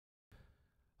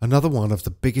Another one of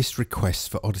the biggest requests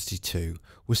for Odyssey 2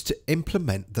 was to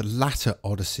implement the latter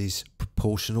Odyssey's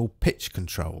proportional pitch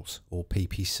controls, or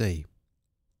PPC.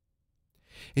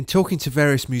 In talking to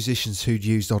various musicians who'd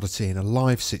used Odyssey in a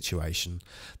live situation,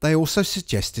 they also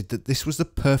suggested that this was the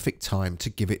perfect time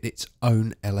to give it its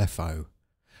own LFO,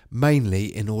 mainly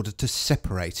in order to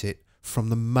separate it from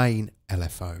the main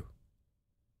LFO.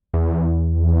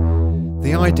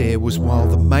 The idea was, while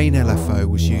the main LFO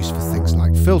was used for things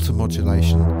like filter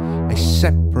modulation, a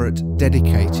separate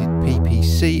dedicated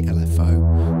PPC LFO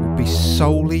would be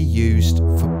solely used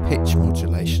for pitch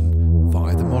modulation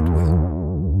via the mod wheel.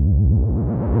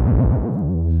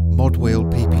 Mod wheel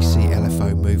PPC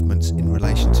LFO movements in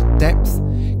relation to depth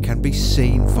can be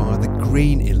seen via the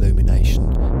green illumination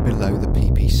below the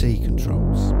PPC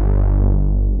controls.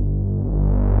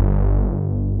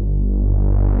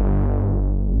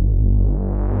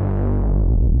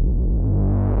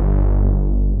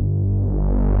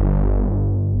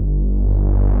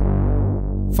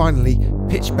 Finally,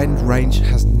 pitch bend range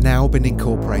has now been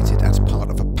incorporated as part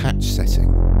of a patch setting.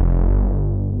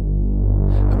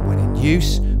 And when in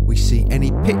use, we see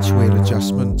any pitch wheel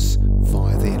adjustments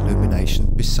via the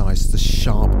illumination besides the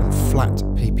sharp and flat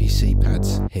PPC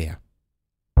pads here.